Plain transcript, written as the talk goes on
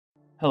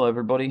Hello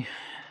everybody,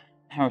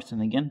 Harrison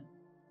again.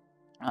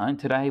 And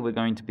today we're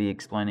going to be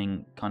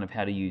explaining kind of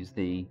how to use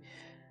the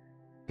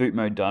boot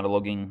mode data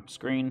logging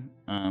screen.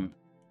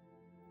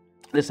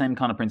 The same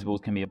kind of principles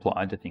can be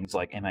applied to things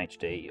like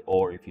MHD,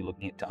 or if you're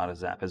looking at data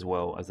zap as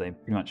well, as they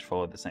pretty much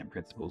follow the same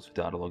principles for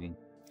data logging.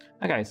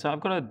 Okay, so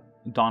I've got a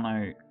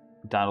dyno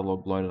data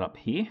log loaded up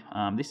here.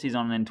 This is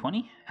on an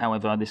N20,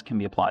 however this can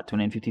be applied to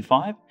an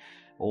N55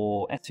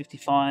 or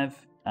S55.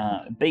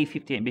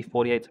 B58 and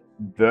B48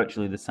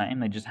 virtually the same.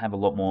 They just have a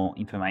lot more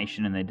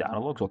information in their data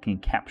logs, or can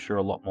capture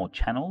a lot more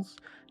channels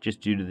just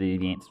due to the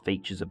advanced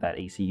features of that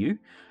ECU.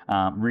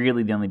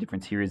 Really the only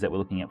difference here is that we're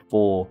looking at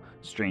 4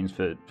 streams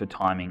for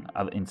timing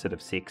instead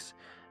of 6.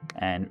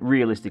 And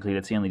realistically,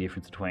 that's the only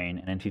difference between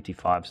an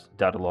N55's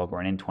data log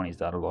or an N20's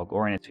data log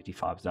or an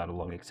S55's data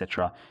log,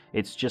 etc.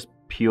 It's just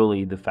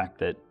purely the fact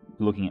that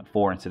we're looking at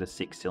 4 instead of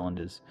 6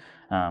 cylinders.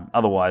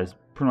 Otherwise,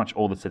 pretty much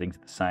all the settings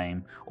are the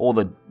same. All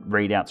the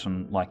readouts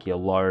from like your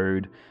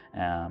load,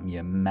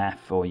 your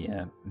MAF or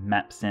your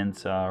map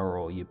sensor,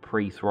 or your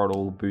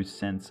pre-throttle boost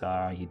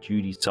sensor, your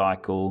duty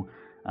cycle.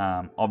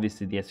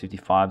 Obviously, the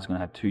S55 is going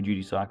to have 2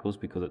 duty cycles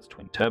because it's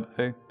twin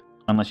turbo,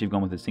 unless you've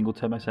gone with a single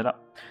turbo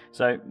setup.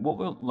 So what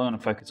we're going to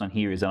focus on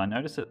here is that I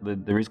noticed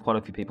that there is quite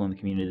a few people in the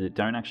community that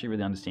don't actually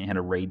really understand how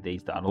to read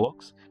these data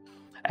logs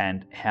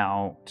and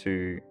how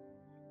to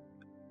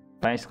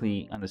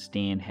basically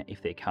understand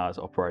if their car is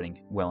operating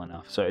well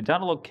enough. So a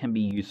data log can be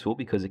useful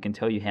because it can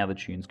tell you how the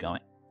tune's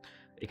going.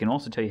 It can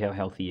also tell you how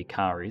healthy your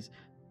car is.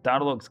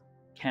 Data logs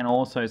can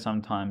also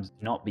sometimes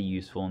not be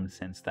useful in the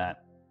sense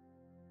that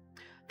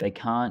they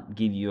can't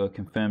give you a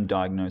confirmed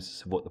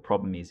diagnosis of what the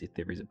problem is if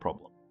there is a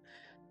problem.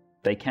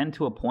 They can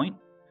to a point,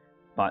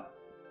 but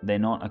they're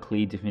not a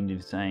clear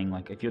definitive saying,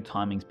 like, if your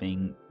timing's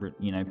being,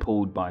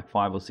 pulled by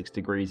 5 or 6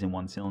 degrees in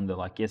one cylinder,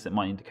 like, yes, it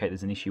might indicate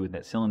there's an issue with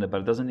that cylinder, but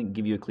it doesn't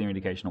give you a clear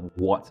indication of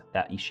what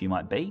that issue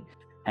might be.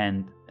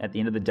 And at the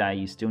end of the day,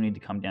 you still need to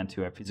come down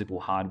to a physical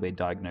hardware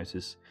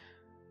diagnosis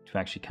to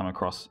actually come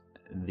across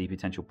the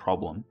potential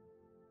problem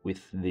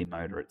with the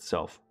motor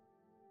itself.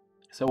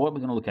 So what we're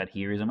going to look at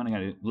here is I'm going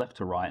to go left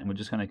to right, and we're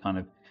just going to kind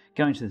of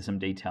go into some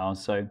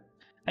details. So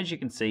as you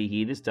can see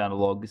here, this data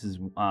log, this is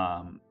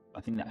I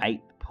think the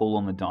 8th pull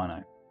on the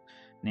dyno.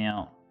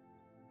 Now,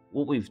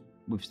 what we've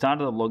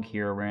started the log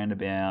here around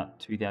about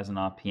 2000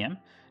 RPM.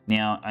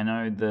 Now, I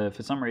know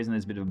for some reason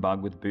there's a bit of a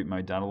bug with boot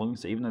mode data logging.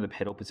 So even though the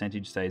pedal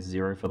percentage stays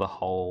 0 for the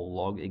whole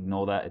log,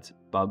 ignore that. It's a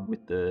bug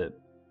with the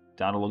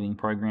data logging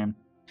program.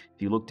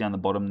 If you look down the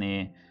bottom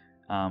there,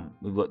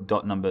 we've got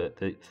dot number,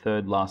 the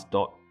third last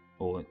dot,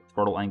 or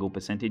throttle angle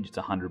percentage. It's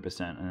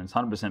 100%, and it's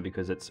 100%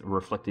 because it's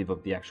reflective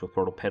of the actual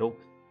throttle pedal.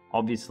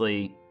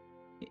 Obviously,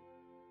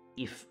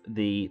 if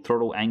the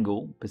throttle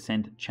angle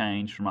percent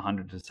change from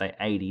 100 to say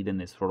 80, then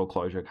there's throttle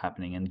closure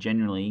happening. And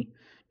generally,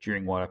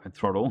 during wide open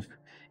throttle,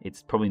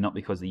 it's probably not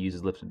because the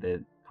user's lifted their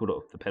foot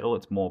off the pedal.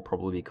 It's more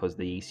probably because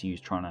the ECU is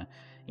trying to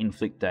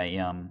inflict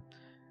a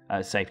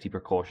safety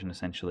precaution,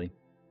 essentially.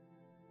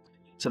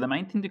 So the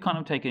main thing to kind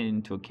of take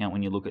into account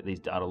when you look at these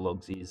data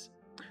logs is,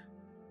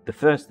 the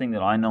first thing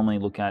that I normally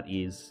look at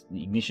is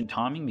the ignition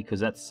timing, because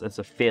that's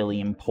a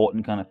fairly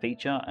important kind of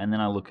feature. And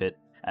then I look at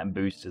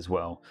boost as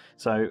well.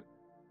 So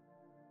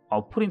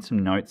I'll put in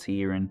some notes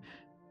here, and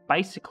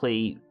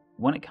basically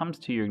when it comes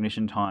to your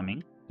ignition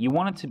timing, you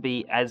want it to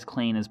be as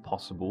clean as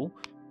possible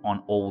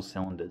on all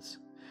cylinders.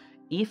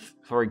 If,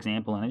 for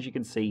example, and as you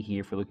can see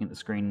here, if we're looking at the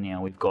screen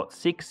now, we've got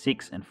 6,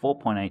 6, and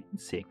 4.8 and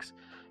 6.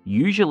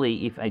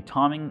 Usually if a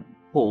timing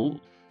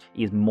pull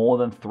is more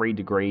than 3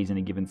 degrees in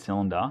a given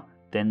cylinder,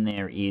 then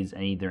there is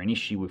either an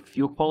issue with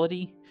fuel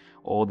quality,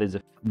 or there's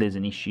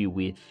an issue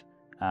with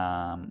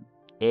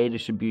air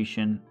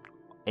distribution,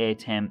 air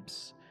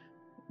temps,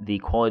 the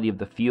quality of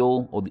the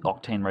fuel, or the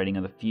octane rating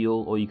of the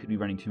fuel, or you could be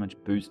running too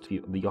much boost to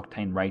the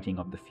octane rating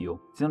of the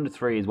fuel. Cylinder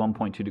 3 is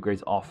 1.2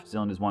 degrees off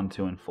cylinders 1,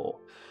 2, and 4.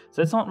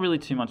 So it's not really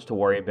too much to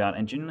worry about,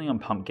 and generally on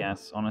pump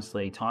gas,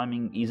 honestly,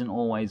 timing isn't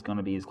always going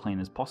to be as clean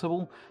as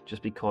possible,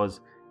 just because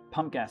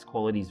pump gas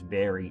qualities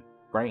vary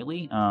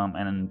greatly,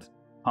 and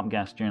pump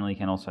gas generally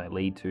can also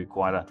lead to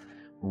quite a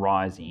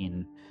rise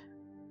in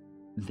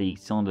the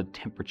cylinder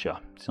temperature,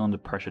 cylinder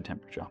pressure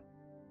temperature.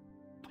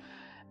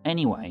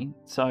 Anyway,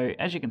 so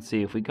as you can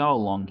see, if we go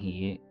along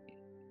here,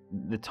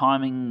 the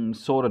timing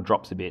sort of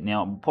drops a bit.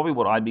 Now, probably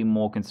what I'd be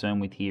more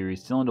concerned with here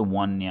is cylinder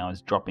 1 now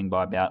is dropping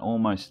by about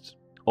almost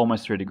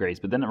 3 degrees,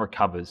 but then it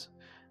recovers.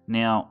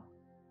 Now,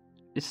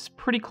 it's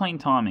pretty clean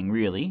timing,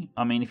 really.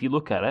 I mean, if you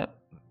look at it,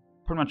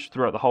 pretty much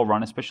throughout the whole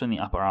run, especially in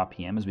the upper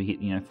RPM, as we hit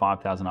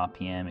 5,000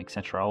 RPM,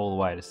 etc., all the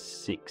way to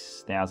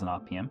 6,000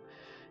 RPM,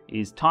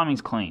 is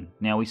timing's clean.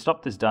 Now, we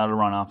stopped this data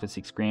run after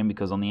 6 grand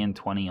because on the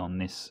N20 on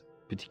this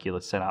particular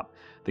setup,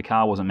 the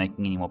car wasn't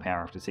making any more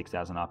power after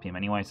 6,000 RPM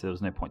anyway, so there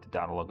was no point to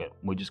data log it.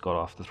 We just got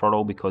off the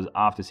throttle because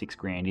after 6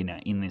 grand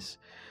in this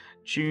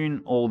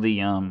tune, all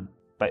the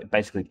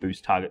basically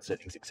boost target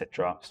settings,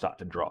 etc., start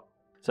to drop.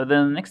 So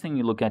then the next thing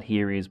you look at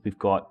here is we've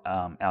got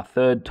our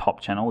third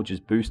top channel, which is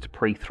boost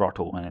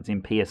pre-throttle, and it's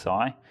in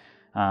PSI.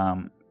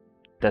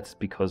 that's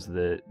because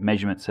the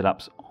measurement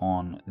setups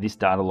on this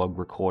data log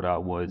recorder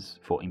was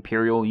for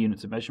imperial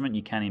units of measurement.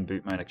 You can in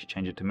boot mode actually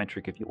change it to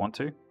metric if you want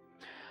to.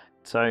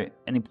 So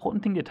an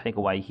important thing to take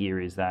away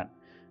here is that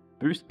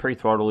boost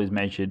pre-throttle is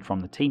measured from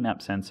the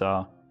T-map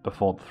sensor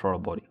before the throttle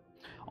body.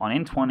 On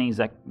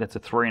N20s, that's a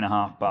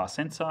 3.5 bar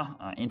sensor.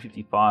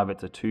 N55,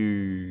 it's a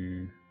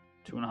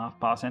 2.5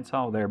 bar sensor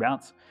or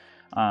thereabouts.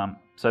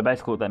 So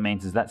basically what that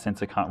means is that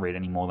sensor can't read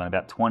any more than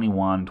about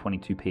 21,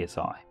 22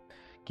 PSI,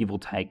 give or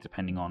take,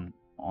 depending on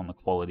the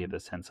quality of the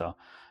sensor.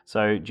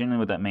 So generally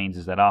what that means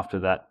is that after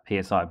that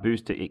PSI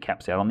boost, it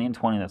caps out. On the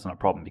N20, that's not a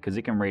problem because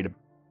it can read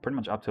pretty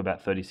much up to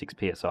about 36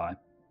 PSI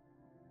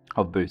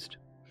of boost.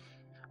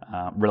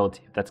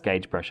 Relative, that's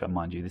gauge pressure,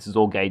 mind you. This is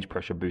all gauge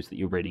pressure boost that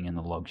you're reading in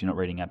the logs. You're not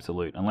reading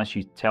absolute, unless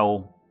you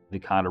tell the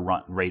car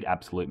to read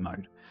absolute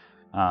mode,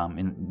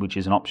 which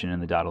is an option in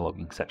the data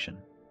logging section.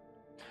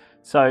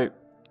 So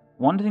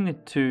one thing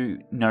to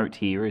note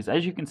here is,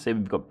 as you can see,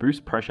 we've got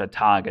boost pressure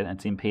target, and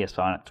it's in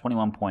PSI at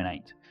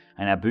 21.8,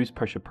 and our boost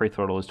pressure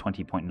pre-throttle is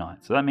 20.9.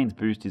 So that means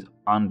boost is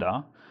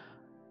under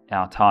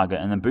our target,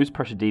 and then boost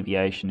pressure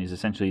deviation is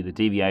essentially the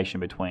deviation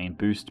between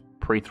boost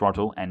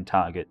pre-throttle and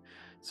target.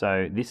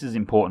 So this is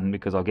important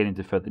because I'll get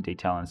into further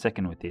detail in a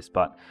second with this,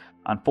 but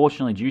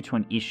unfortunately due to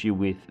an issue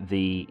with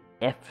the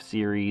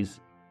F-series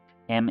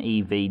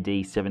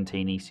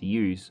MEVD17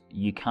 ECUs,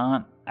 you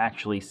can't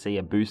actually see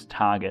a boost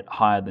target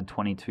higher than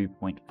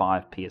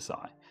 22.5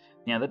 PSI.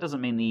 Now that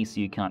doesn't mean the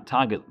ECU can't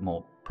target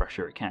more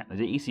pressure, it can.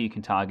 The ECU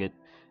can target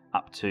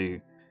up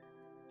to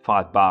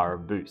 5 bar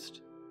of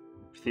boost,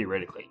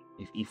 theoretically,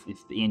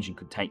 if the engine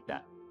could take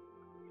that.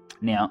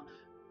 Now,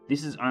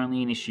 this is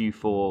only an issue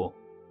for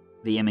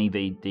the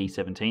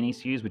MEVD17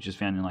 ECUs, which is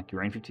found in like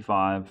your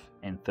N55,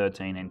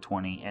 N13,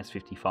 N20,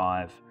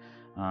 S55,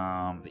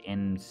 the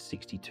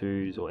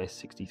N62s or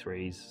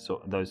S63s,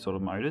 so those sort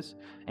of motors.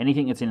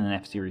 Anything that's in an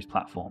F-series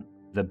platform.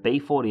 The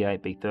B48,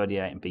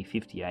 B38, and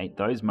B58,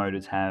 those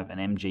motors have an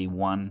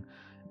MG1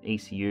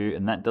 ECU,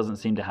 and that doesn't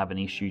seem to have an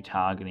issue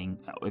targeting,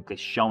 or at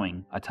least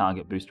showing a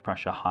target boost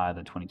pressure higher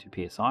than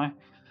 22 PSI.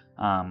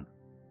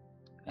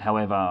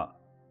 However,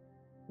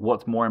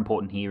 what's more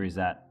important here is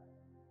that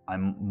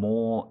I'm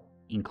more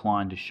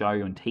inclined to show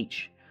and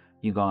teach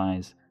you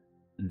guys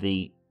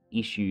the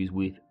issues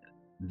with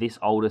this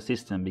older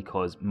system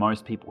because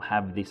most people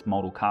have this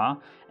model car,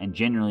 and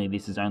generally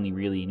this is only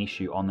really an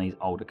issue on these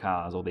older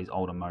cars or these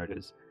older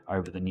motors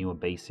over the newer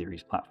B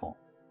series platform.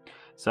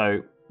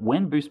 So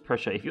when boost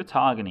pressure, if you're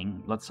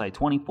targeting, let's say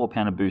 24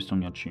 pound of boost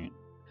on your tune,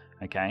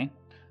 okay,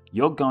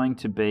 you're going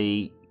to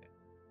be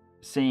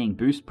seeing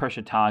boost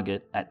pressure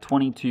target at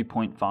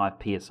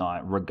 22.5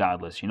 PSI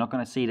regardless. You're not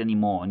going to see it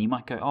anymore, and you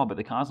might go, oh, but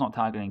the car's not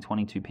targeting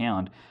 22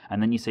 pound,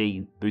 and then you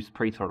see boost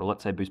pre-throttle,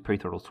 let's say boost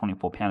pre-throttle is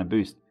 24 pound of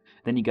boost.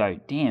 Then you go,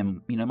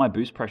 damn, you know, my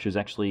boost pressure is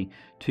actually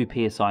 2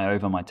 PSI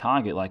over my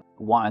target. Like,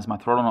 why is my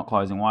throttle not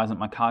closing? Why isn't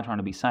my car trying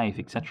to be safe,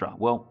 etc.?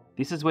 Well,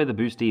 this is where the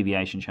boost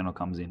deviation channel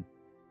comes in.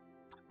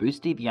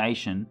 Boost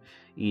deviation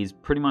is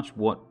pretty much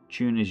what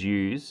tuners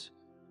use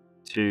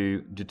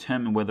to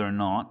determine whether or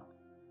not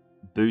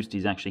boost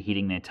is actually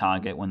hitting their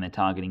target when they're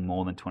targeting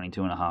more than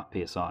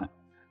 22.5 PSI.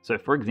 So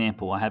for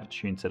example, I have a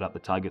tune set up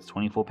that targets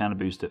 24 pound of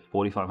boost at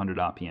 4,500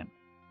 RPM.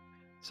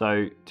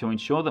 So to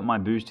ensure that my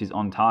boost is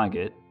on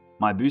target,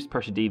 my boost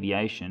pressure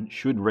deviation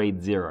should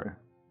read 0,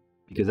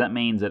 because that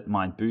means that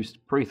my boost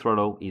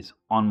pre-throttle is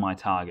on my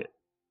target.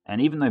 And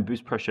even though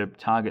boost pressure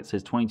target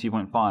says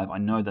 22.5, I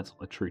know that's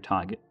a true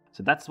target.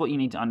 So that's what you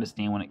need to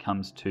understand when it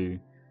comes to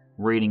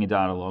reading a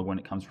data log, when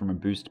it comes from a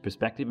boost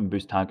perspective and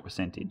boost target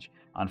percentage.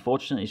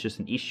 Unfortunately, it's just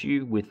an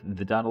issue with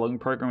the data logging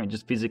program. It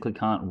just physically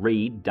can't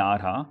read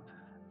data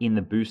in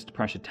the boost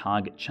pressure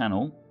target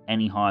channel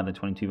any higher than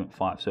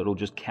 22.5, so it'll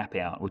just cap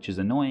out, which is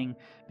annoying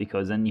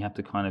because then you have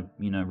to kind of,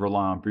 you know,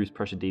 rely on boost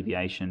pressure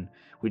deviation,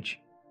 which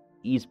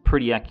is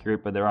pretty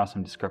accurate, but there are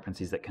some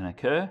discrepancies that can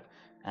occur,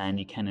 and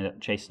you can end up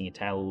chasing your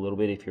tail a little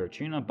bit if you're a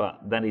tuner, but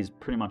that is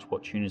pretty much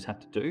what tuners have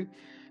to do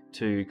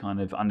to kind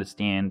of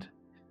understand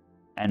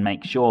and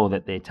make sure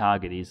that their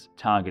target is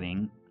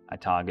targeting a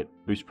target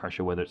boost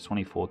pressure, whether it's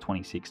 24,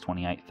 26,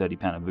 28, 30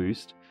 pound of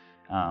boost,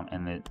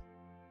 and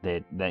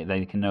that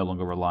they can no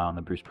longer rely on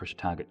the boost pressure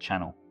target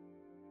channel.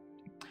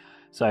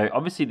 So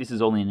obviously this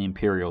is all in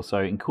imperial, so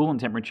in coolant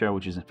temperature,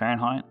 which is in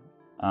Fahrenheit,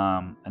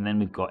 and then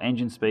we've got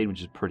engine speed,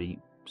 which is pretty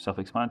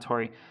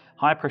self-explanatory,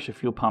 high pressure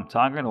fuel pump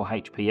target, or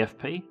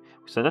HPFP,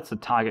 so that's the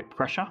target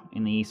pressure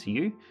in the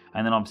ECU,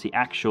 and then obviously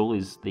actual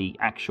is the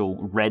actual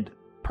red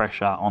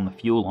pressure on the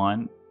fuel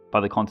line by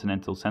the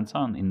Continental sensor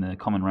in the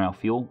common rail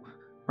fuel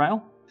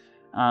rail.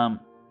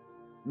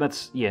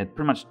 That's, yeah,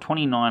 pretty much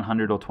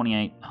 2900 or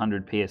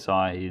 2800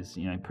 PSI is,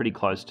 you know, pretty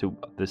close to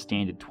the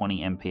standard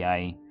 20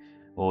 MPa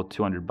or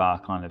 200 bar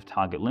kind of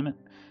target limit.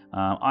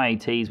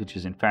 IATs, which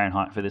is in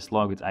Fahrenheit for this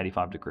log, it's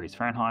 85 degrees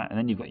Fahrenheit, and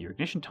then you've got your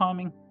ignition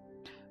timing.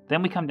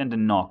 Then we come down to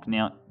knock.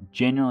 Now,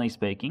 generally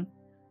speaking,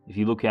 if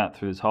you look out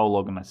through this whole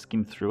log and I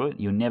skim through it,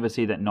 you'll never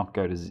see that knock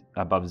go to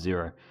above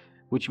 0.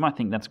 which you might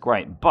think that's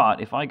great.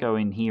 But if I go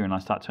in here and I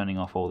start turning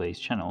off all these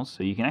channels,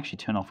 so you can actually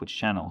turn off which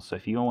channels. So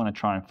if you want to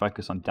try and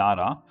focus on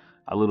data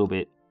a little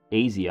bit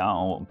easier,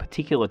 or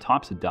particular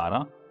types of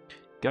data,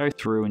 go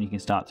through and you can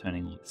start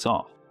turning all this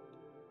off.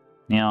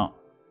 Now,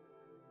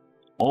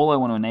 all I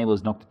want to enable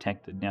is knock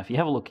detected. Now, if you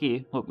have a look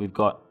here, look, we've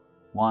got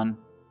one,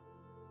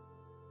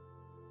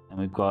 and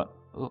we've got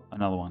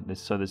another one.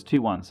 So there's 2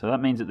 1s. So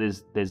that means that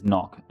there's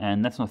knock,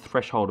 and that's on a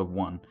threshold of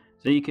 1.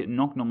 So you can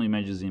knock normally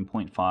measures in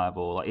 0.5,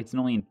 or like it's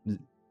normally in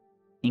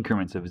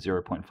increments of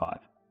 0.5.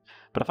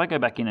 But if I go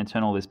back in and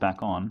turn all this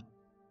back on,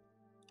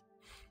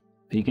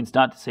 you can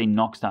start to see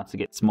knock starts to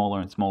get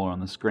smaller and smaller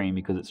on the screen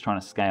because it's trying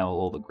to scale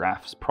all the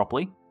graphs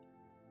properly.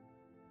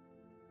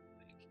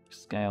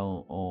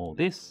 Scale all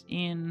this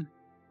in.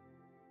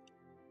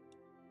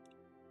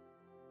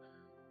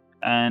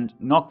 And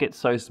knock gets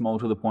so small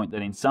to the point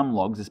that in some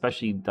logs,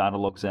 especially data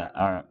logs that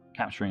are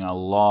capturing a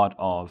lot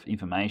of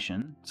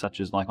information, such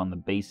as like on the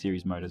B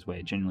series motors,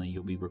 where generally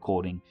you'll be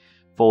recording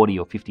 40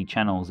 or 50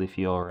 channels if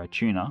you're a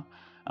tuner,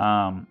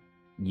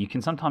 you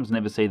can sometimes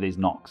never see these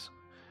knocks.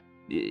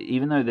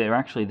 Even though they're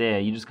actually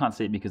there, you just can't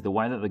see it because the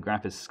way that the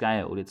graph is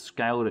scaled, it's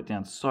scaled it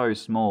down so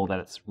small that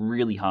it's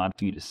really hard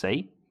for you to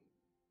see.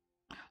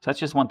 So that's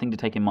just one thing to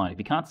take in mind. If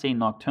you can't see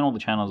knock, turn all the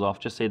channels off,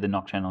 just see the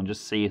knock channel and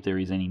just see if there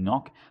is any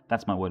knock.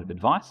 That's my word of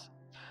advice.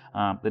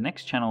 The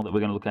next channel that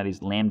we're going to look at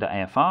is lambda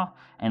AFR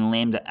and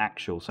lambda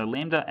actual. So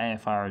lambda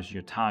AFR is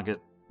your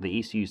target, the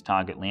ECU's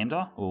target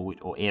lambda, or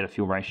air to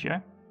fuel ratio.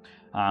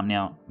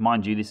 Now,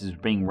 mind you, this is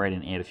being read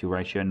in air to fuel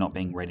ratio, not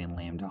being read in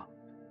lambda.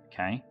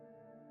 Okay,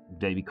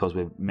 because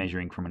we're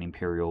measuring from an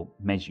imperial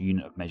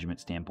unit of measurement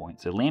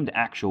standpoint. So lambda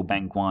actual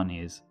bank 1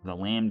 is the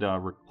lambda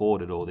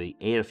recorded, or the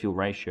air to fuel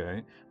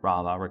ratio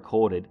rather,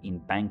 recorded in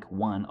bank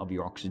 1 of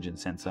your oxygen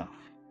sensor.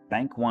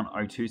 Bank 1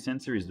 O2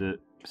 sensor is the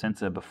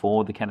sensor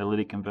before the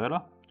catalytic converter.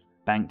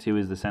 Bank 2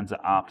 is the sensor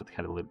after the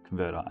catalytic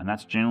converter, and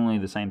that's generally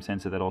the same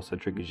sensor that also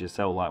triggers your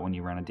cell light when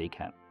you run a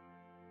decat.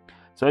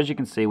 So as you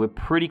can see, we're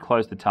pretty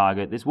close to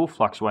target. This will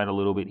fluctuate a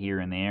little bit here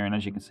and there, and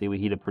as you can see, we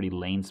hit a pretty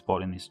lean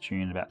spot in this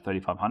tune, about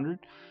 3500.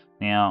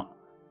 Now,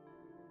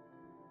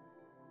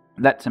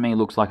 that to me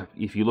looks like,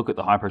 if you look at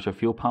the high pressure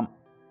fuel pump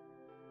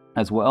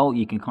as well,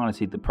 you can kind of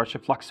see the pressure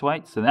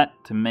fluctuate. So that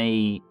to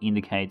me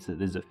indicates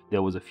that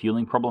there was a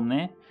fueling problem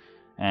there.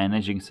 And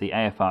as you can see,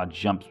 AFR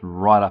jumps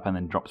right up and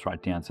then drops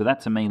right down. So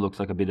that to me looks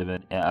like a bit of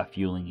a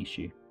fueling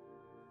issue.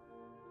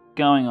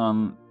 Going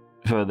on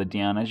further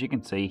down, as you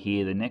can see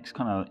here, the next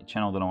kind of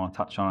channel that I want to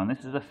touch on, and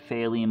this is a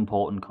fairly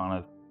important kind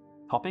of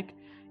topic,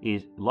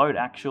 is load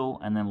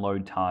actual and then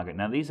load target.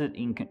 Now these are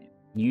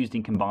used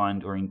in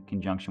combined or in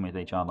conjunction with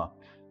each other.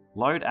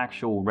 Load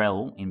actual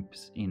rel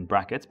in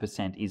brackets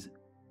percent is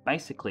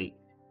basically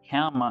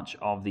how much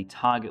of the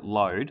target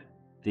load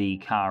the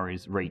car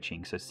is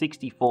reaching. So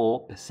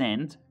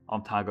 64%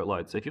 of target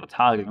load. So if you're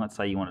targeting, let's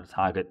say you want to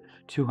target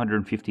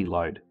 250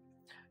 load,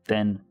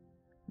 then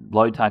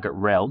load target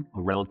rel,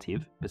 or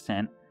relative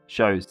percent,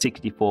 shows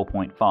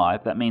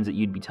 64.5. That means that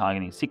you'd be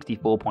targeting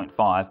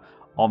 64.5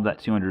 of that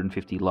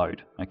 250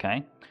 load.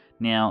 Okay.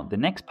 Now the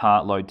next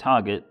part, load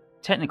target,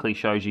 technically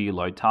shows you your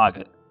load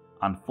target.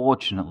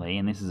 Unfortunately,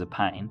 and this is a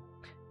pain,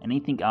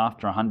 anything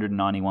after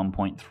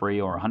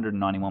 191.3 or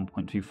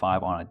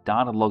 191.25 on a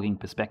data logging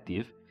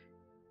perspective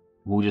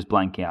will just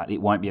blank out.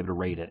 It won't be able to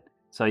read it.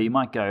 So you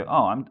might go,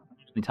 oh, I'm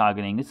only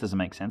targeting, this doesn't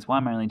make sense. Why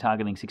am I only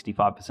targeting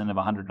 65% of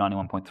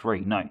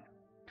 191.3? No,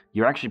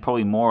 you're actually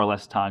probably more or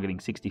less targeting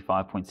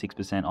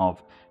 65.6%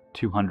 of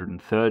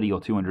 230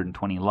 or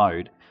 220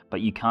 load, but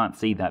you can't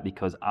see that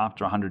because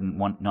after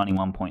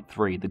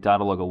 191.3, the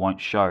data logger won't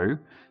show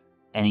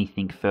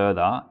anything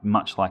further,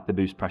 much like the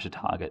boost pressure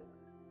target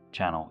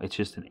channel. It's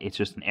just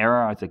an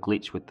error. It's a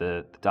glitch with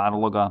the data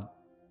logger,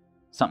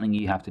 something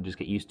you have to just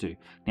get used to.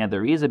 Now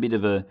there is a bit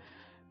of a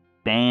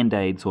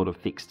band-aid sort of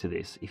fix to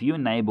this. If you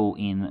enable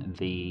in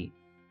the,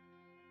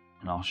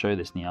 and I'll show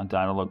this now,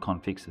 data log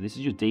config. So this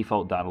is your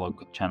default data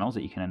log channels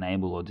that you can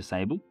enable or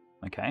disable.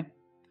 Okay.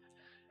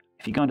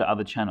 If you go into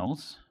other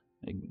channels,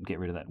 get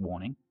rid of that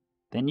warning,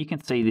 then you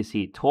can see this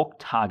here, torque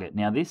target.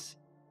 Now this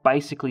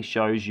basically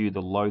shows you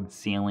the load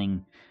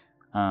ceiling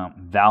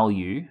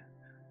value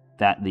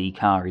that the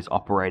car is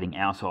operating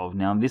out of.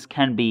 Now this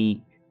can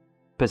be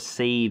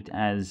perceived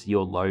as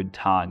your load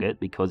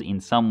target because in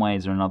some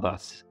ways or another,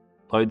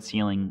 load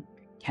ceiling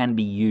can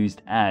be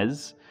used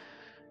as,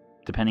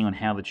 depending on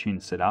how the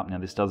tune's set up. Now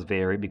this does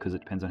vary because it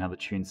depends on how the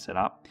tune's set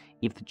up.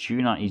 If the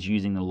tuner is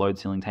using the load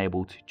ceiling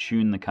table to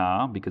tune the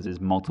car, because there's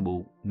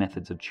multiple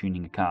methods of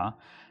tuning a car,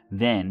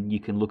 then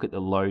you can look at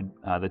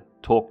the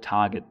torque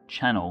target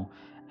channel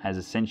as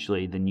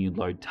essentially the new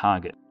load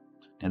target.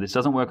 Now this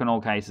doesn't work in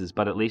all cases,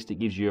 but at least it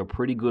gives you a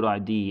pretty good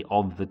idea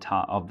of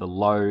the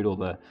load or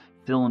the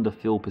cylinder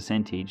fill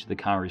percentage the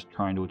car is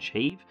trying to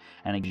achieve,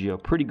 and it gives you a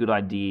pretty good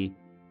idea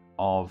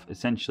of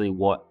essentially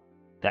what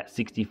that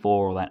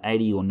 64 or that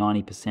 80 or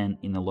 90%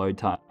 in the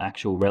load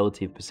actual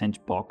relative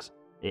percentage box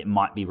it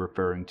might be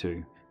referring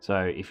to. So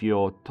if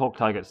your torque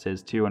target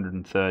says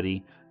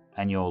 230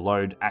 and your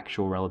load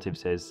actual relative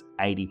says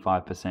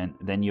 85%,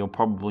 then you're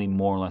probably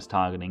more or less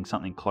targeting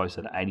something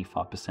closer to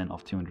 85%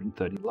 off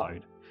 230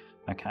 load.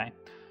 Okay.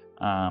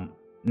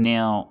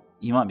 Now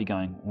you might be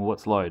going, well,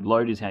 what's load?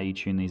 Load is how you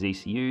tune these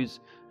ECUs,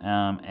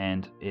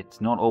 and it's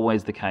not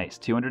always the case.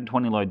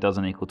 220 load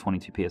doesn't equal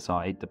 22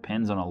 psi. It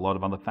depends on a lot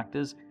of other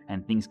factors,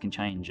 and things can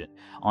change it.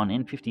 On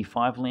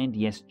N55 land,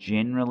 yes,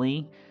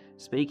 generally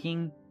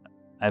speaking,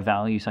 a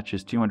value such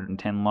as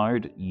 210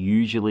 load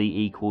usually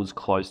equals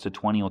close to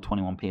 20 or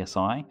 21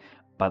 psi,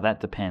 but that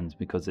depends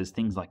because there's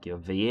things like your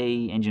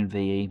VE, engine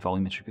VE,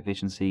 volumetric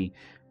efficiency,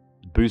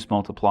 boost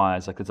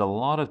multipliers. Like there's a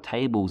lot of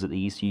tables that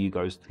the ECU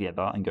goes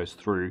together and goes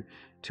through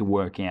to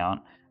work out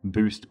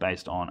boost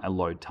based on a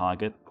load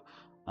target.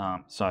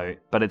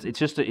 But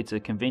it's a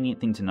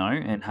convenient thing to know,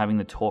 and having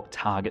the torque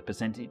target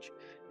percentage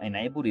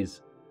enabled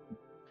is,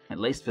 at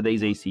least for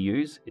these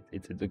ECUs,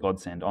 it's a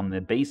godsend. On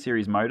the B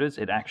series motors,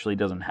 it actually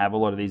doesn't have a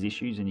lot of these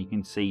issues, and you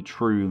can see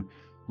true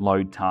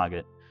load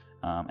target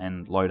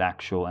and load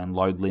actual and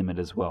load limit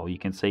as well. You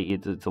can see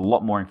it's a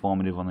lot more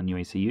informative on the new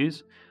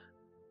ECUs.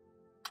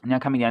 Now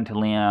coming down to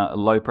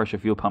low pressure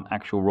fuel pump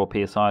actual raw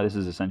PSI, this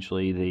is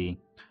essentially the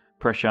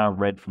pressure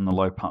read from the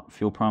low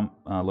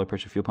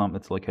pressure fuel pump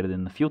that's located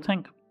in the fuel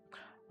tank.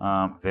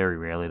 Very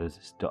rarely does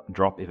this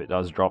drop. If it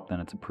does drop, then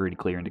it's a pretty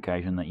clear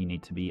indication that you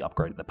need to be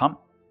upgraded the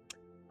pump.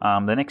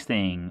 The next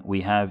thing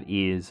we have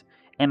is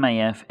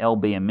MAF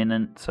LB a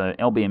minute. So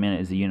LB a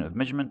minute is the unit of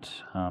measurement.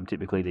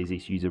 Typically these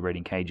ECUs are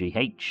reading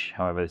kgh.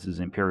 However, this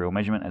is imperial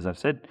measurement, as I've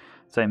said.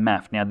 So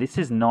MAF. Now this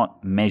is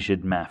not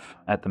measured MAF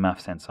at the MAF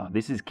sensor.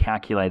 This is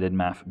calculated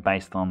MAF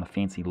based on the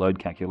fancy load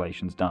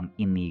calculations done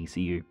in the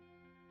ECU.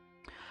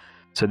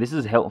 So this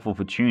is helpful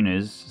for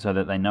tuners so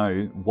that they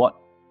know what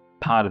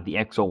part of the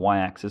X or Y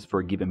axis for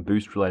a given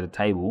boost related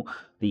table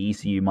the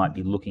ECU might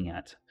be looking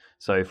at.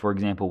 So for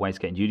example,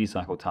 wastegate duty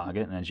cycle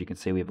target, and as you can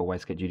see we have a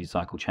wastegate duty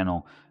cycle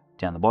channel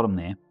down the bottom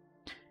there.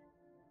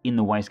 In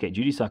the wastegate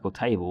duty cycle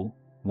table,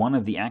 one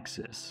of the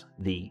axis,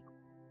 the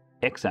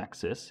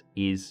X-axis,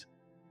 is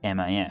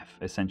MAF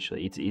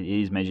essentially. It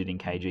is measured in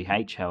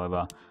kgh,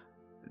 however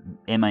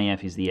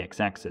MAF is the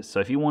X-axis. So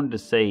if you wanted to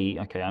see,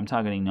 okay, I'm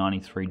targeting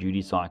 93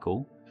 duty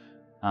cycle,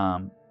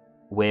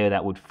 where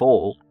that would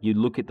fall, you'd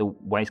look at the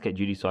wastegate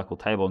duty cycle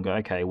table and go,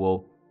 okay,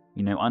 well,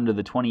 you know, under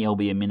the 20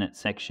 lb a minute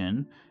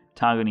section,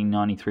 targeting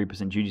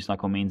 93% duty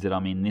cycle means that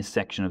I'm in this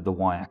section of the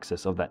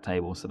y-axis of that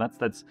table. So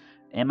that's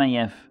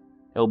MAF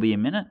lb a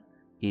minute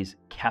is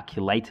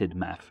calculated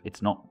MAF.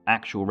 It's not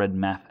actual read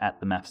MAF at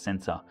the MAF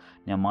sensor.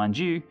 Now, mind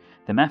you,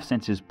 the MAF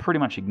sensor is pretty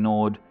much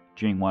ignored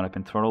during wide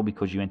open throttle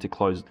because you enter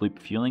closed loop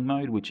fueling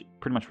mode, which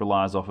pretty much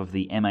relies off of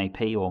the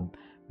MAP or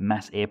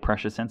mass air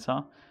pressure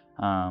sensor,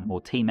 or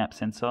TMAP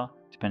sensor,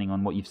 depending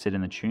on what you've set in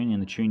the tune. In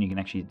the tune, you can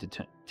actually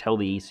tell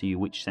the ECU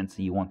which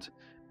sensor you want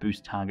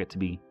boost target to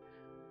be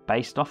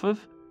based off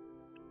of.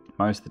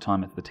 Most of the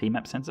time it's the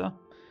TMAP sensor.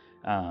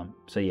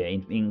 So yeah,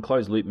 in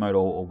closed loop mode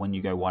or when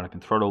you go wide open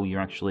throttle,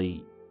 you're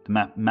actually, the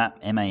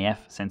MAF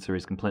sensor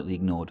is completely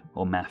ignored,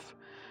 or MAF.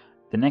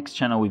 The next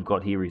channel we've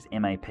got here is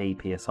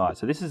MAP PSI.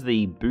 So this is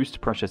the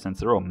boost pressure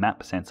sensor or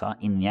MAP sensor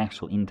in the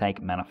actual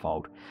intake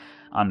manifold.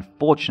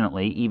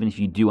 Unfortunately, even if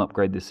you do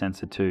upgrade this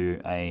sensor to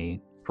a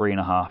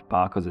 3.5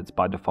 bar, because it's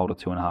by default a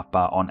 2.5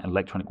 bar on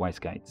electronic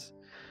wastegates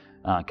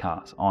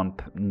cars. On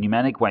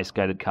pneumatic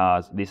wastegated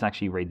cars, this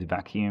actually reads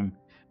vacuum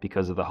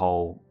because of the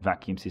whole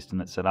vacuum system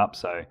that's set up.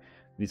 So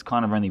this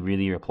kind of only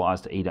really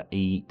applies to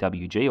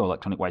EWG or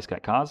electronic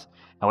wastegate cars.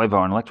 However,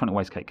 on electronic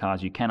wastegate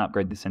cars, you can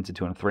upgrade this sensor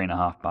to a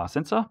 3.5 bar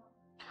sensor.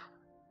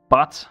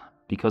 But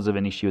because of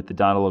an issue with the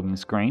data logging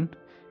screen,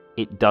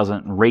 it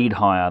doesn't read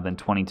higher than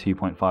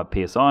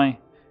 22.5 psi.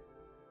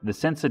 The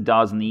sensor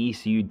does and the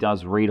ECU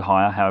does read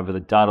higher, however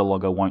the data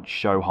logger won't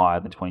show higher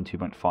than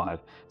 22.5.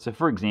 So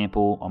for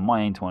example, on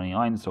my N20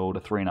 I installed a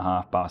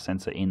 3.5 bar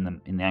sensor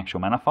in the actual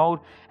manifold,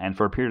 and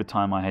for a period of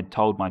time I had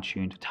told my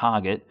tune to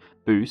target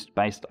boost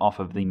based off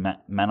of the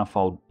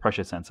manifold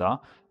pressure sensor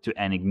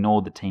and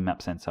ignore the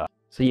TMAP sensor.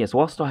 So yes,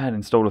 whilst I had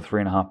installed a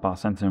 3.5 bar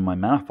sensor in my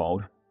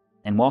manifold,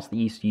 and whilst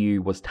the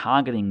ECU was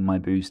targeting my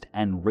boost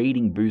and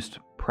reading boost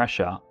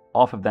pressure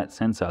off of that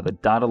sensor, the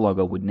data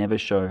logger would never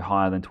show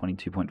higher than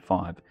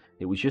 22.5.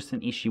 It was just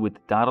an issue with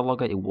the data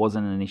logger, it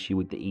wasn't an issue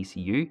with the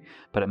ECU,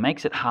 but it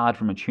makes it hard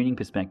from a tuning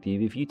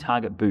perspective. If you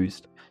target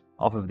boost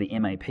off of the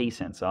MAP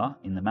sensor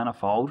in the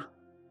manifold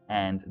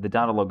and the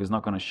data logger is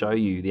not going to show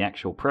you the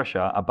actual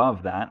pressure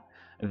above that,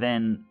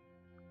 then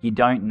you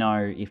don't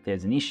know if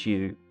there's an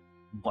issue,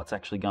 what's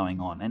actually going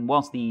on. And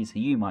whilst the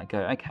ECU might go,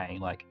 okay,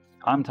 like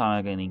I'm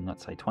targeting,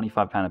 let's say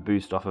 25 pound of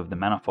boost off of the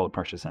manifold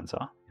pressure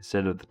sensor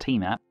instead of the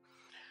TMAP,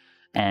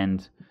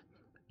 and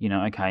you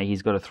know, okay,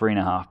 he's got a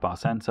 3.5 bar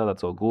sensor,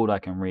 that's all good. I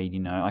can read,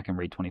 I can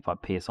read 25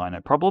 psi,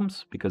 no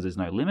problems, because there's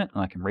no limit,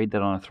 and I can read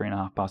that on a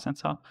 3.5 bar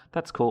sensor.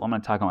 That's cool. I'm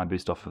going to target my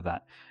boost off of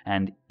that.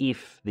 And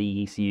if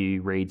the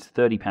ECU reads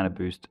 30 pound of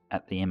boost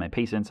at the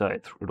MAP sensor,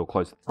 it'll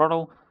close the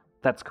throttle.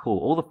 That's cool.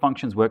 All the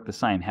functions work the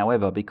same.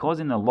 However, because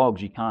in the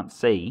logs you can't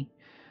see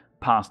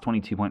past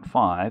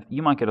 22.5,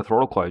 you might get a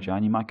throttle closure,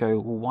 and you might go,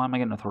 well, why am I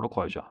getting a throttle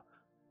closure?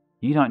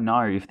 you don't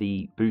know if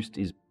the boost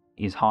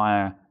is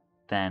higher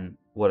than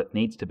what it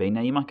needs to be.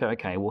 Now you might go,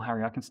 okay, well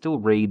Harry, I can still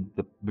read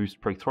the boost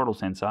pre-throttle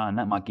sensor, and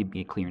that might give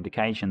me a clear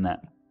indication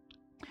that,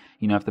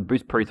 you know, if the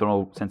boost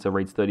pre-throttle sensor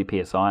reads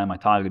 30 psi and my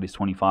target is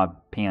 25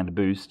 pound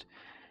boost,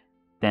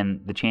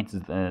 then the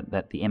chances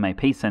that the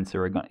MAP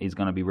sensor is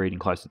going to be reading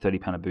close to 30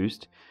 pound of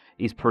boost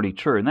is pretty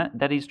true, and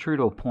that is true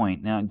to a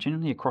point. Now,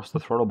 generally across the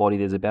throttle body,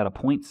 there's about a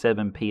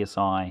 0.7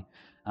 psi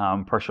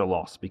pressure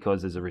loss,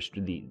 because there's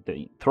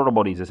the throttle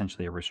body is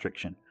essentially a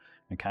restriction.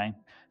 Okay,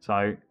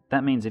 so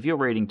that means if you're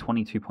reading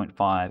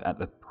 22.5 at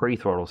the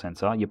pre-throttle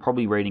sensor, you're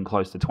probably reading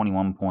close to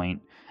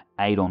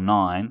 21.8 or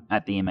 9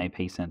 at the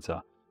MAP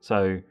sensor.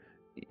 So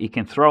it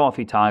can throw off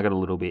your target a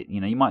little bit.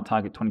 You know, you might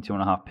target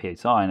 22.5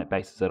 psi and it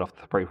bases it off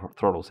the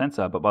pre-throttle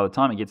sensor, but by the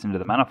time it gets into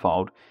the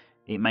manifold,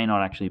 it may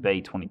not actually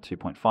be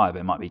 22.5.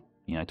 It might be,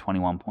 you know,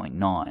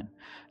 21.9.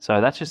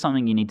 So that's just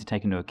something you need to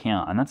take into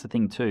account. And that's the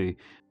thing too.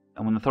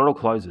 And when the throttle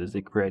closes,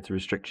 it creates a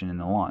restriction in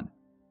the line.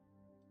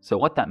 So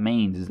what that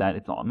means is that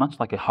it's much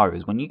like a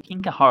hose. When you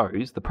kink a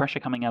hose, the pressure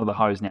coming out of the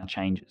hose now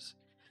changes.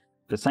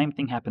 The same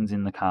thing happens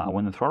in the car.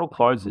 When the throttle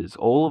closes,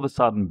 all of a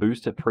sudden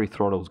boost at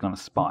pre-throttle is going to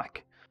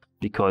spike,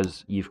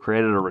 because you've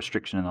created a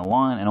restriction in the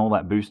line and all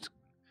that boost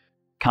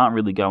can't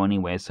really go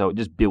anywhere, so it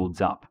just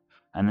builds up.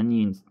 And then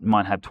you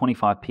might have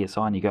 25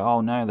 psi and you go, oh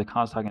no, the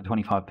car's targeting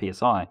 25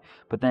 psi.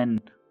 But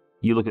then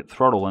you look at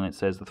throttle and it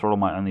says the throttle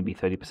might only be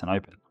 30%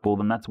 open. Well,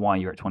 then that's why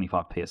you're at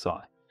 25 psi.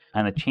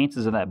 And the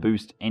chances of that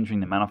boost entering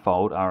the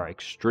manifold are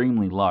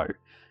extremely low.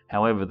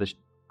 However, the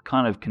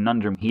kind of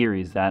conundrum here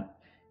is that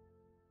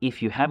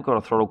if you have got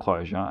a throttle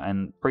closure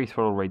and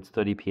pre-throttle reads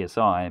 30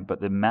 psi,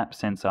 but the map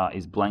sensor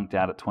is blanked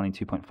out at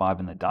 22.5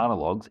 in the data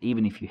logs,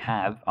 even if you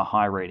have a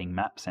high rating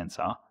map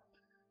sensor,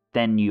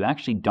 then you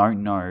actually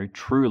don't know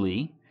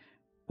truly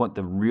what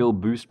the real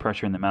boost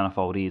pressure in the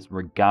manifold is,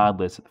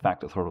 regardless of the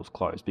fact that throttle's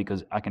closed.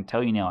 Because I can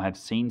tell you now, I have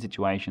seen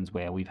situations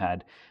where we've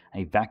had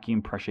a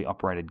vacuum pressure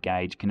operated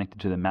gauge connected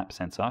to the map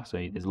sensor. So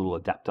there's a little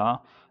adapter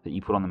that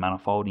you put on the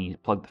manifold and you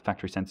plug the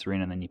factory sensor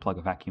in, and then you plug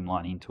a vacuum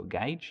line into a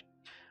gauge,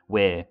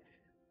 where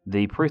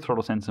the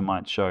pre-throttle sensor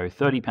might show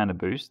 30 pound of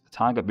boost, the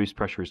target boost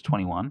pressure is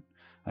 21.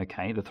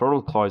 Okay, the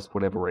throttle closed for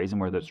whatever reason,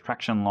 whether it's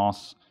traction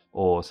loss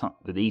or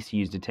the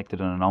ECU's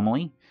detected an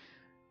anomaly.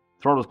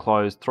 Throttle's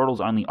closed, throttle's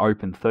only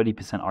open,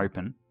 30%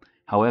 open.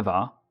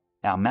 However,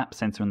 our map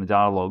sensor in the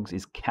data logs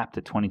is capped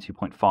at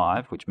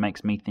 22.5, which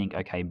makes me think,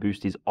 okay,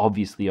 boost is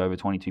obviously over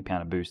 22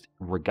 pound of boost,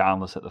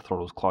 regardless that the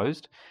throttle's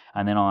closed.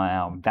 And then on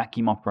our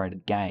vacuum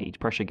operated gauge,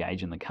 pressure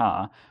gauge in the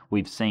car,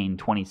 we've seen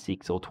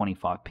 26 or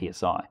 25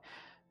 psi.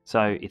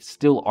 So it's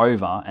still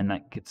over, and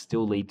that could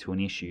still lead to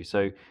an issue.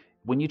 So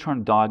when you're trying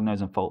to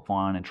diagnose and fault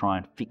find and try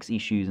and fix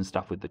issues and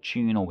stuff with the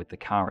tune or with the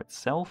car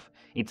itself,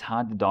 it's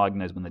hard to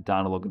diagnose when the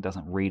data logger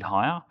doesn't read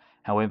higher.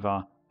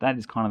 However, that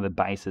is kind of the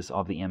basis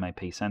of the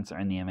MAP sensor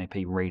and the MAP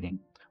reading.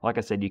 Like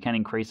I said, you can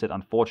increase it,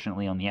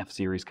 unfortunately, on the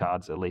F-Series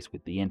cards, at least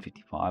with the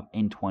N55,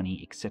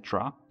 N20,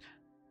 etc.,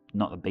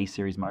 not the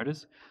B-Series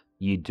motors.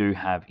 You do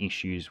have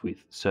issues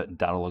with certain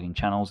data logging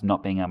channels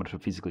not being able to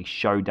physically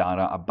show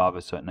data above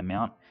a certain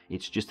amount.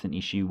 It's just an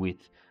issue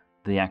with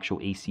the actual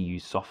ECU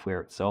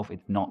software itself.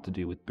 It's not to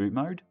do with boot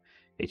mode.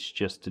 It's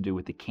just to do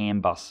with the CAN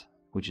bus,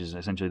 which is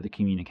essentially the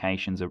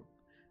communications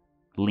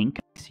link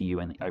ECU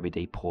and the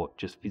OBD port,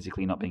 just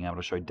physically not being able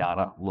to show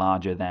data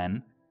larger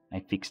than a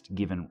fixed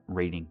given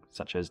reading,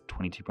 such as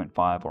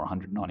 22.5 or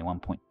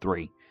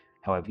 191.3.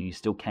 However, you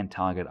still can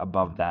target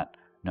above that,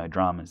 no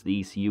dramas. The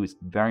ECU is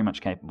very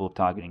much capable of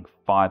targeting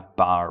 5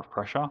 bar of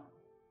pressure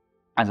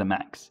as a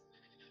max.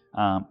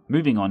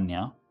 Moving on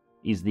now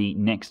is the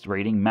next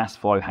reading, mass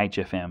flow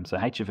HFM. So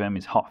HFM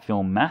is hot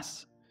film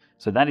mass.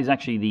 So that is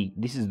actually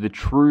this is the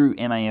true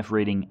MAF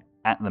reading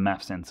at the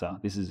MAF sensor.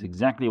 This is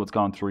exactly what's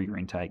going through your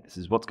intake. This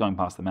is what's going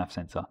past the MAF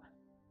sensor.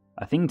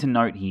 A thing to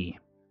note here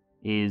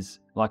is,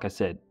 like I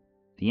said,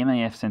 the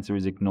MAF sensor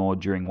is ignored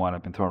during wide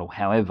open throttle.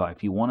 However,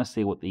 if you want to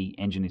see what the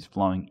engine is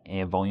flowing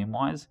air volume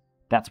wise,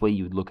 that's where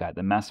you would look at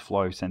the mass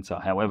flow sensor.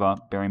 However,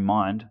 bear in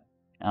mind,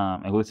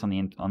 at least on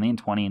the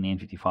N20 and the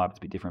N55 it's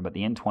a bit different, but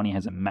the N20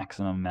 has a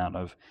maximum amount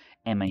of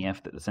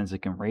MAF that the sensor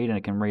can read, and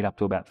it can read up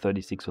to about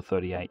 36 or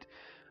 38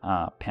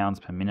 pounds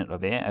per minute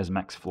of air as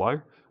max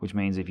flow, which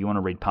means if you want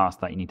to read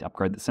past that, you need to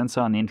upgrade the sensor,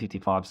 and the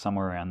N55 is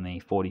somewhere around the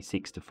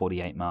 46 to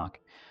 48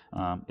 mark.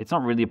 It's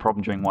not really a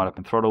problem during wide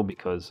open throttle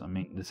because, I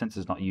mean, the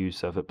sensor's not used,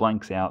 so if it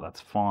blanks out, that's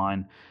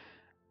fine.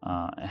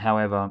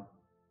 However,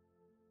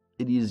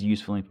 it is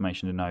useful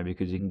information to know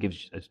because it can give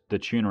the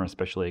tuner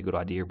especially a good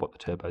idea of what the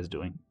turbo is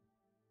doing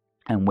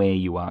and where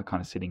you are kind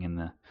of sitting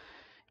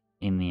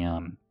in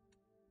the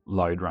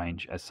load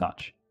range as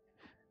such,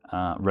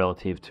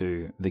 relative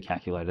to the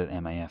calculated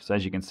MAF. So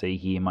as you can see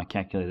here, my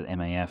calculated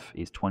MAF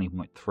is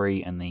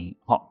 20.3 and the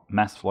hot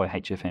mass flow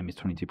HFM is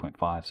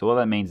 22.5. So what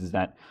that means is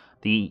that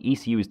the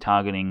ECU is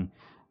targeting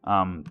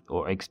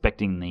or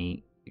expecting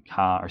the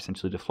car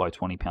essentially to flow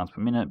 20 pounds per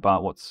minute,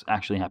 but what's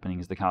actually happening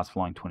is the car's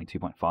flowing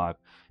 22.5.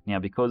 Now,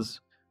 because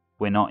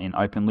we're not in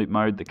open loop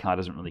mode, the car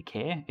doesn't really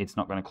care. It's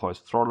not going to close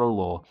throttle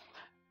or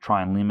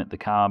try and limit the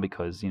car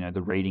because, you know,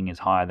 the reading is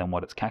higher than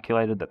what it's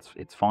calculated.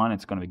 It's fine.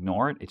 It's going to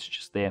ignore it. It's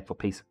just there for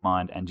peace of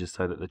mind and just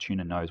so that the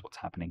tuner knows what's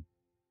happening.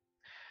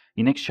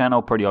 Your next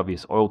channel, pretty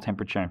obvious, oil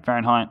temperature in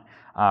Fahrenheit.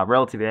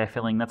 Relative air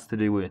filling, that's to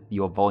do with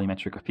your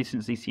volumetric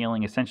efficiency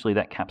ceiling. Essentially,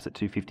 that caps at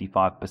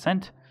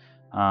 255%.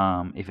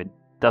 If it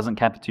doesn't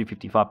cap at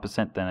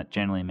 255%, then it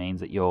generally means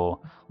that you're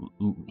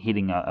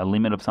hitting a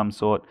limit of some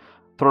sort.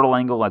 Throttle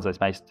angle, as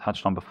I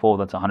touched on before,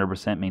 that's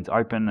 100%, means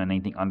open, and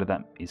anything under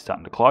that is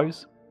starting to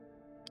close.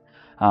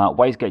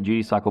 Wastegate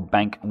duty cycle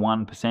bank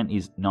 1%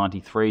 is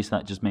 93, so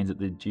that just means that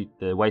the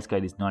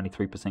wastegate is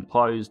 93%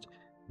 closed.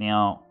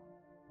 Now,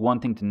 one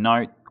thing to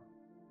note,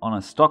 on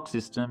a stock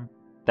system,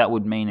 that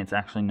would mean it's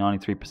actually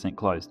 93%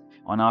 closed.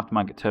 On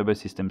aftermarket turbo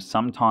systems,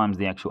 sometimes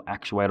the actual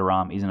actuator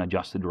arm isn't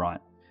adjusted right.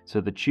 So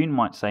the tune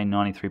might say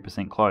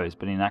 93% closed,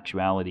 but in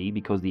actuality,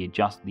 because the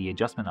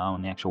adjustment arm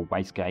on the actual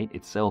wastegate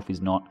itself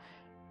is not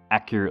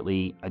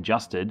accurately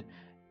adjusted,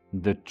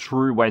 the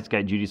true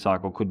wastegate duty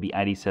cycle could be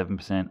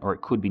 87% or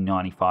it could be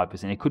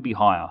 95%. It could be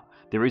higher.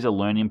 There is a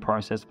learning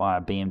process via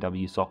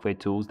BMW software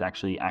tools to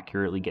actually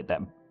accurately get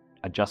that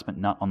adjustment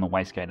nut on the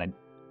wastegate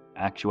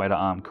actuator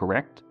arm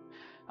correct.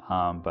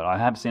 But I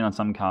have seen on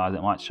some cars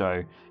it might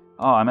show,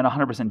 oh, I'm at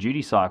 100%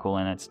 duty cycle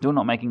and it's still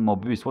not making more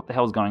boost. What the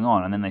hell's going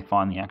on? And then they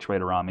find the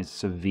actuator arm is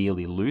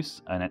severely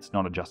loose and it's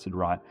not adjusted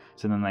right.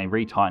 So then they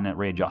retighten it,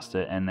 readjust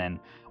it, and then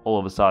all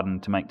of a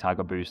sudden, to make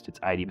target boost, it's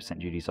 80%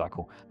 duty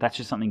cycle. That's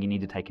just something you need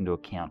to take into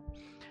account.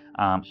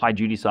 High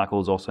duty cycle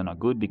is also not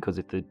good because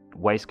if the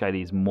wastegate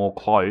is more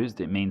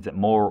closed, it means that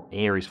more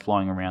air is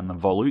flowing around the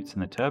volutes in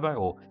the turbo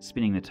or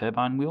spinning the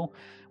turbine wheel,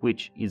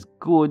 which is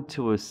good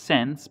to a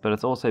sense, but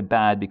it's also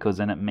bad because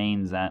then it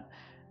means that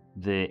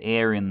the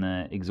air in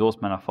the exhaust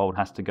manifold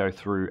has to go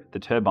through the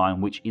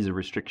turbine, which is a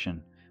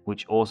restriction,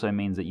 which also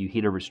means that you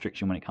hit a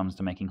restriction when it comes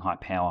to making high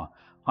power.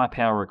 High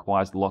power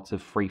requires lots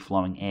of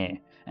free-flowing air,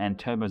 and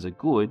turbos are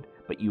good,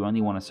 but you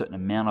only want a certain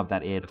amount of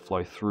that air to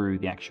flow through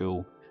the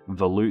actual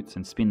volutes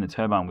and spin the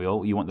turbine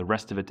wheel. You want the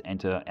rest of it to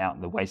enter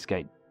out the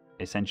wastegate,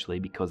 essentially,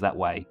 because that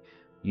way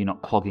you're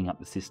not clogging up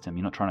the system.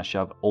 You're not trying to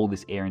shove all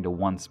this air into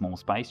one small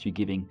space. You're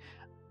giving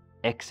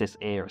excess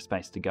air a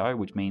space to go,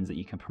 which means that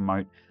you can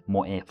promote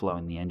more airflow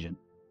in the engine.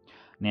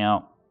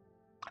 Now,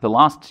 the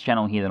last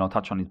channel here that I'll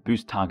touch on is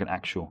boost target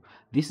actual.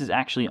 This is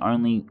actually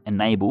only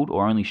enabled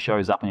or only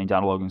shows up on your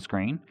data logging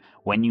screen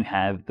when you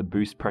have the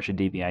boost pressure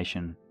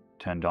deviation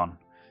turned on.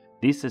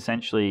 This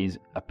essentially is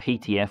a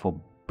PTF or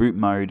boot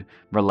mode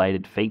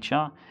related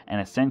feature,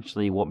 and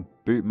essentially what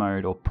boot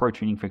mode or Pro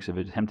Tuning Fix have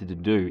attempted to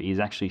do is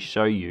actually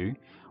show you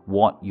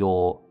what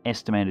your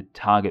estimated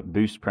target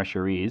boost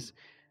pressure is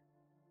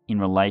in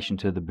relation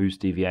to the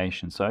boost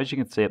deviation. So as you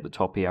can see at the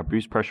top here, our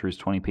boost pressure is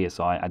 20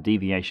 psi, our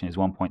deviation is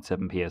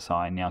 1.7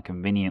 psi. Now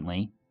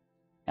conveniently,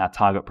 our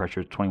target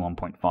pressure is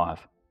 21.5.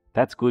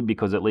 That's good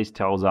because it at least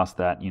tells us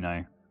that, you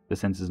know, the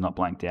sensor's not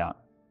blanked out.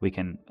 We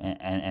can,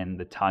 and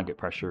the target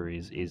pressure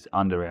is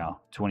under our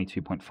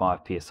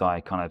 22.5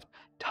 psi kind of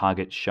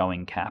target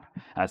showing cap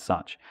as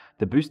such.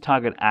 The boost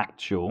target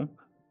actual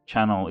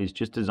channel is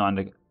just designed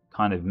to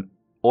kind of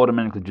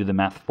automatically do the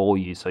math for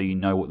you so you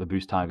know what the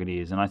boost target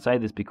is. And I say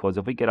this because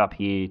if we get up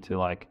here to,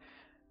 like,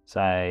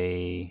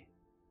 say,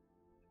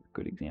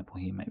 good example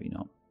here, maybe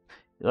not.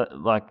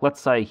 Like,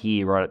 let's say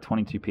here, right at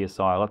 22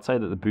 psi, let's say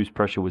that the boost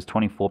pressure was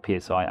 24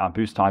 psi, our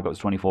boost target was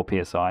 24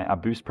 psi, our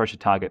boost pressure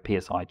target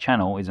psi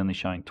channel is only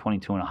showing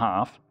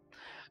 22.5,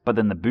 but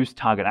then the boost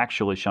target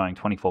actual is showing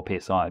 24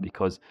 psi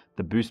because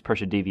the boost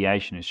pressure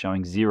deviation is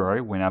showing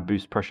 0 when our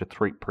boost pressure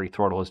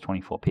pre-throttle is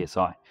 24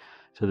 psi.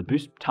 So the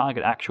boost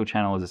target actual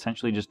channel is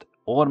essentially just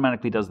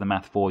automatically does the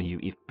math for you.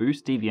 If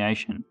boost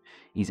deviation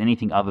is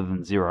anything other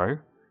than 0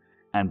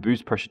 and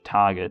boost pressure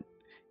target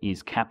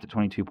is capped at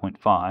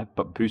 22.5,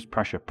 but boost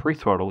pressure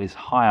pre-throttle is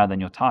higher than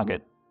your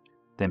target,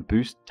 then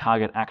boost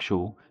target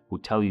actual will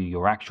tell you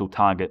your actual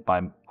target by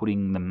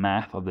putting the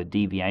math of the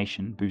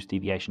deviation, boost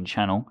deviation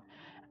channel,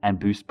 and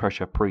boost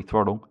pressure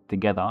pre-throttle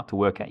together to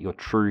work out your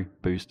true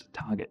boost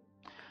target.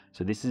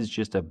 So this is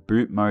just a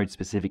boot mode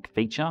specific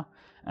feature,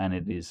 and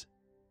it is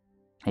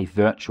a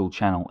virtual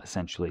channel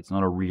essentially. It's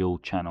not a real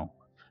channel.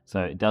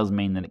 So it does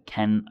mean that it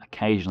can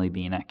occasionally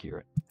be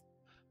inaccurate.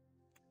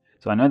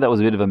 So I know that was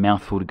a bit of a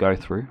mouthful to go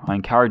through. I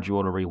encourage you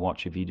all to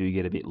rewatch if you do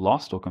get a bit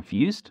lost or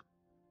confused.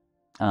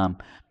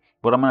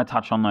 What I'm going to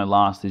touch on though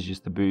last is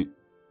just the boot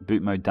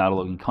mode data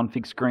logging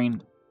config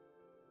screen.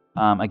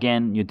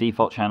 Again, your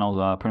default channels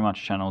are pretty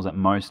much channels that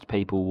most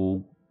people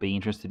will be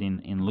interested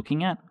in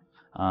looking at,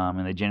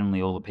 and they're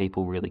generally all that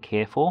people really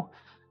care for.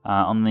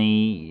 On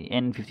the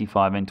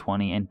N55,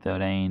 N20,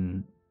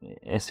 N13,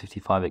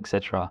 S55,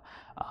 etc.,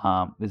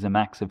 there's a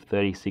max of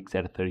 36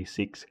 out of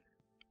 36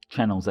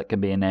 channels that can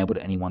be enabled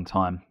at any one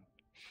time.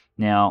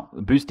 Now,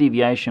 the boost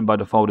deviation by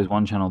default is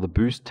one channel. The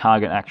boost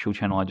target actual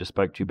channel I just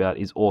spoke to you about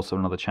is also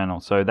another channel.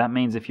 So that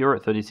means if you're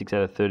at 36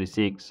 out of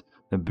 36,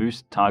 the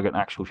boost target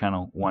actual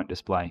channel won't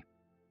display.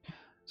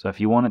 So if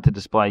you want it to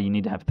display, you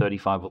need to have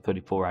 35 or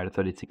 34 out of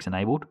 36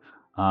 enabled.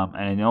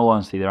 And in all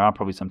honesty, there are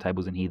probably some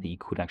tables in here that you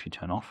could actually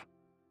turn off.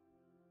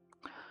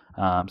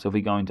 So if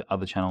we go into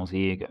other channels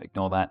here,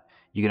 ignore that.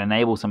 You can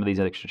enable some of these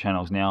extra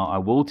channels. Now, I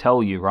will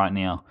tell you right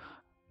now,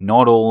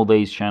 not all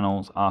these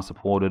channels are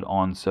supported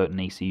on certain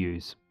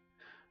ECUs.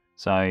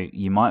 So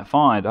you might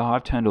find, oh,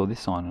 I've turned all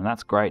this on, and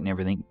that's great and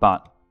everything,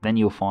 but then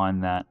you'll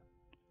find that,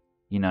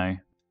 you know,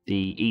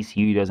 the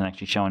ECU doesn't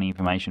actually show any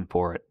information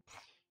for it.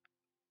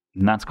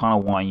 And that's kind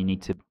of why you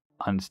need to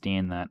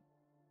understand that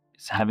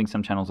having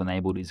some channels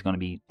enabled is going to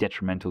be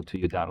detrimental to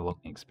your data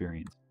logging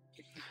experience.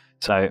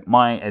 So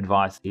my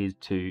advice is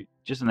to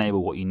just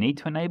enable what you need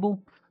to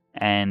enable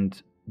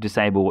and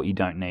disable what you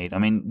don't need. I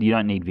mean, you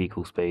don't need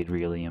vehicle speed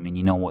really. I mean,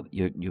 you know what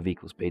your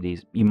vehicle speed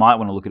is. You might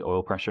want to look at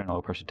oil pressure and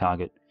oil pressure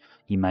target.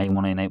 You may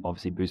want to enable,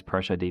 obviously, boost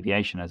pressure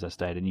deviation, as I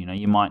stated. You know,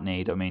 you might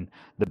need, I mean,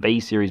 the B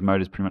series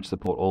motors pretty much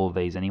support all of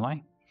these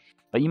anyway.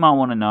 But you might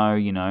want to know,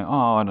 you know,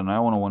 oh, I don't know, I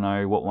want to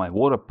know what my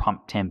water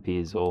pump temp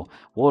is or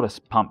water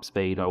pump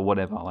speed or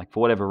whatever, like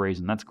for whatever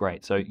reason. That's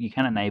great. So you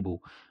can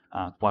enable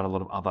quite a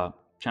lot of other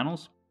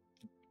channels.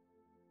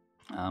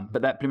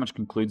 But that pretty much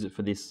concludes it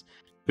for this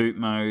boot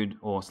mode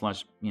or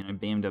slash, you know,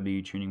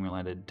 BMW tuning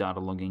related data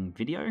logging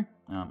video.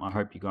 I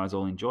hope you guys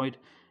all enjoyed,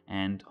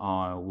 and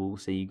I will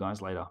see you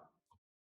guys later.